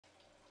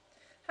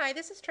Hi,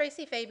 this is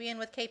Tracy Fabian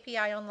with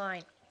KPI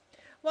Online.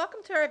 Welcome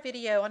to our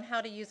video on how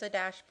to use a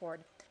dashboard.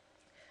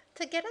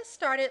 To get us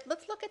started,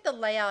 let's look at the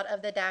layout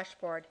of the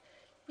dashboard.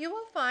 You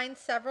will find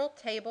several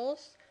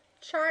tables,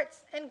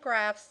 charts, and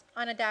graphs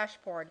on a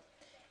dashboard.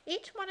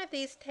 Each one of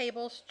these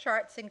tables,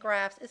 charts, and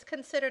graphs is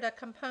considered a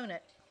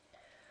component.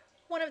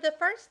 One of the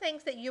first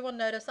things that you will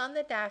notice on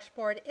the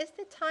dashboard is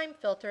the time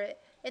filter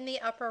in the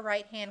upper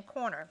right-hand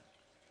corner.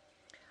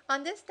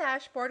 On this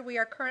dashboard, we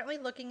are currently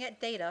looking at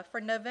data for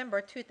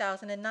November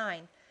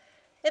 2009.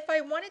 If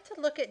I wanted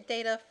to look at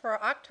data for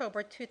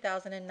October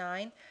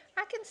 2009,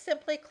 I can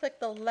simply click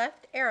the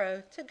left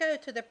arrow to go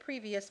to the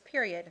previous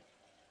period.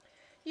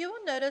 You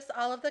will notice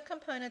all of the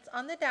components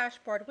on the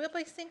dashboard will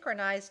be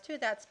synchronized to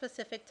that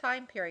specific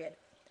time period.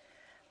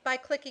 By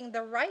clicking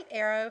the right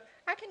arrow,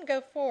 I can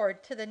go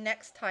forward to the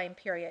next time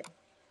period.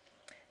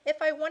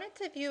 If I wanted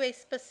to view a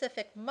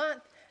specific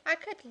month, I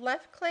could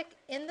left-click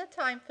in the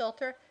time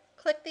filter,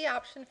 click the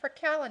option for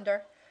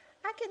calendar.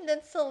 I can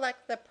then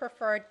select the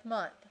preferred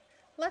month,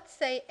 let's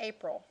say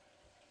April.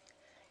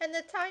 And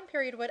the time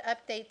period would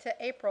update to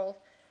April,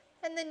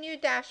 and the new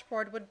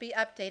dashboard would be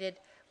updated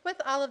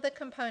with all of the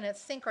components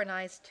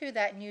synchronized to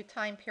that new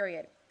time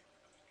period.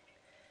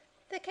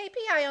 The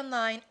KPI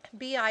Online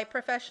BI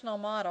Professional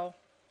Model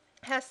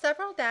has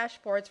several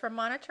dashboards for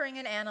monitoring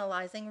and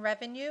analyzing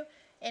revenue,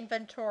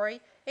 inventory,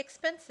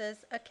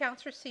 expenses,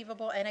 accounts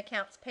receivable, and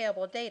accounts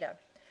payable data.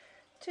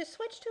 To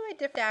switch to a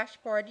different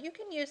dashboard, you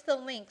can use the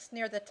links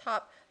near the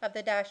top of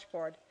the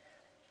dashboard.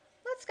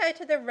 Let's go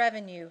to the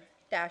revenue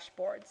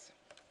dashboards.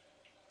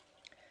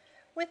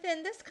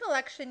 Within this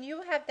collection,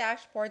 you have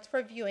dashboards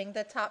for viewing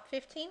the top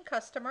 15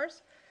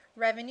 customers,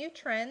 revenue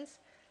trends,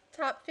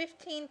 top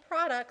 15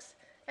 products,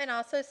 and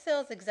also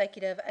sales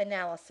executive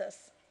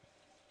analysis.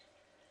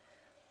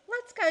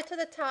 Let's go to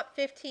the top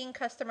 15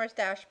 customers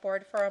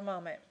dashboard for a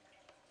moment.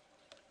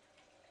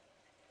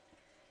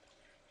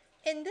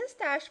 In this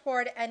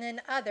dashboard and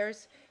in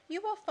others,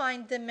 you will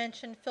find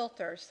dimension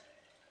filters.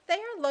 They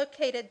are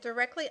located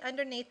directly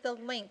underneath the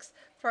links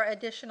for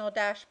additional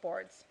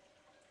dashboards.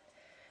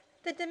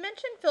 The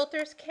dimension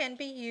filters can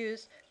be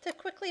used to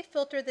quickly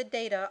filter the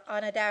data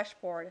on a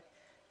dashboard.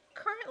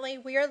 Currently,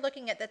 we are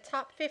looking at the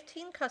top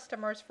 15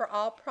 customers for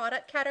all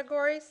product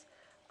categories,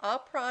 all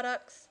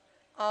products,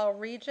 all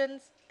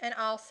regions, and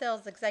all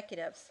sales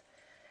executives.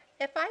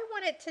 If I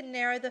wanted to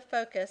narrow the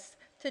focus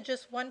to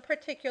just one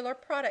particular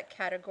product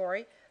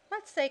category,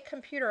 let's say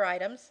computer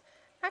items,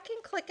 I can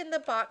click in the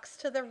box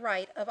to the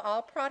right of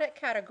all product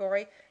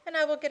category and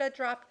I will get a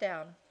drop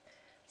down.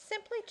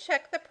 Simply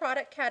check the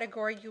product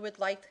category you would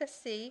like to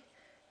see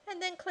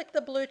and then click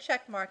the blue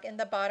check mark in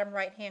the bottom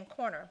right hand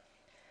corner.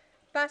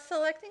 By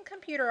selecting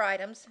computer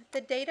items,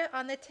 the data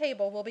on the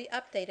table will be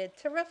updated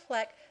to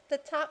reflect the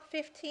top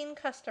 15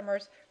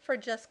 customers for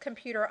just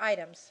computer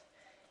items.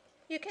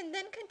 You can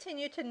then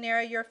continue to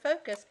narrow your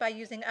focus by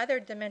using other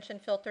dimension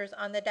filters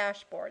on the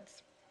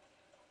dashboards.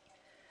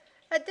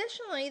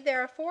 Additionally,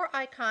 there are 4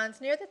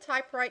 icons near the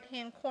top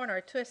right-hand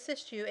corner to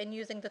assist you in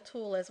using the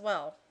tool as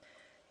well.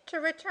 To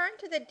return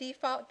to the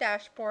default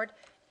dashboard,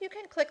 you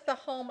can click the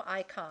Home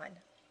icon.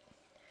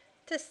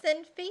 To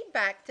send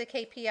feedback to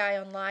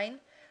KPI Online,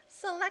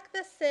 select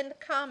the Send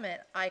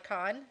Comment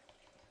icon.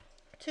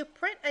 To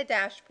print a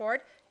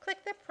dashboard,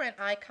 click the Print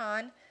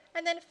icon,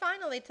 and then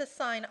finally to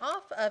sign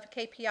off of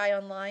KPI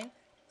Online,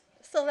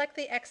 select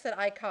the Exit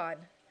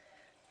icon.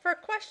 For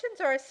questions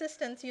or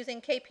assistance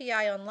using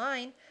KPI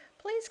Online,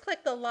 please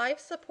click the Live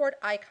Support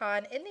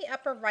icon in the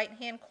upper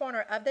right-hand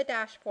corner of the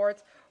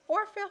dashboards,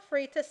 or feel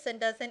free to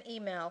send us an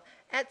email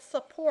at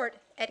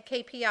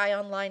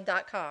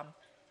support@kpionline.com.